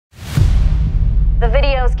The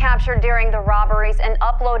videos captured during the robberies and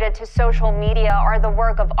uploaded to social media are the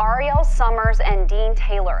work of Ariel Summers and Dean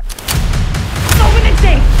Taylor. Open the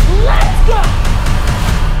safe! Let's go!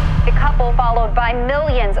 The couple, followed by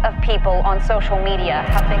millions of people on social media,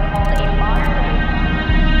 have been called a modern-day...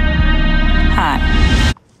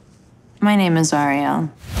 Hi, my name is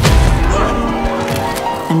Ariel.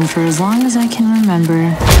 And for as long as I can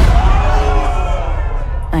remember,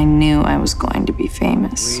 I knew I was going to be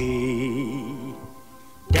famous.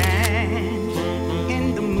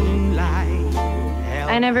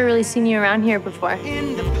 I never really seen you around here before.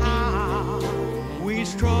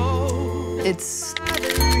 It's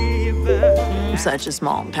such a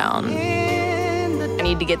small town. I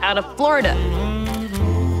need to get out of Florida.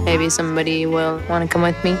 Maybe somebody will want to come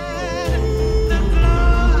with me.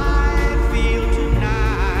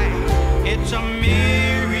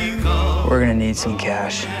 We're gonna need some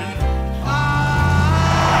cash.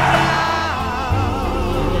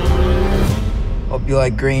 Hope you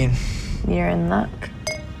like green. You're in luck.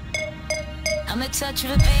 I'm a touch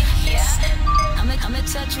of a baby, yeah. I'm a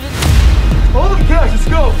touch of a All the cash, let's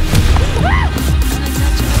go!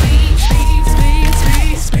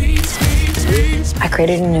 I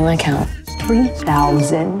created a new account.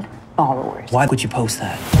 3,000 followers. Why would you post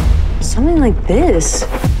that? Something like this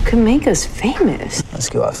could make us famous. Let's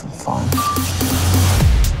go have some fun.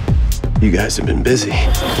 You guys have been busy.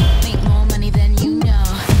 Make more money than you know.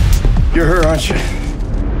 You're her, aren't you?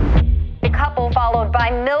 The couple, followed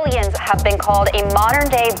by millions, have been called a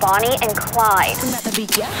modern-day Bonnie and Clyde. That's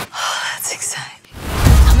exciting.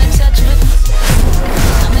 I'm a touch of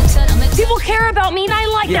a People care about me and I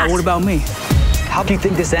like that. Yeah, what about me? How do you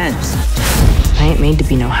think this ends? I ain't made to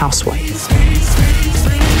be no housewife.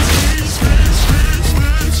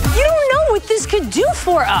 You don't know what this could do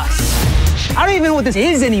for us. I don't even know what this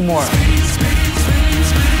is anymore.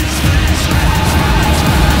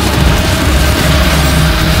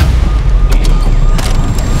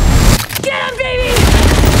 Get him, baby!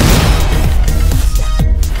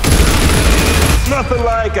 Nothing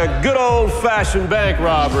like a good old-fashioned bank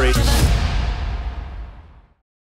robbery.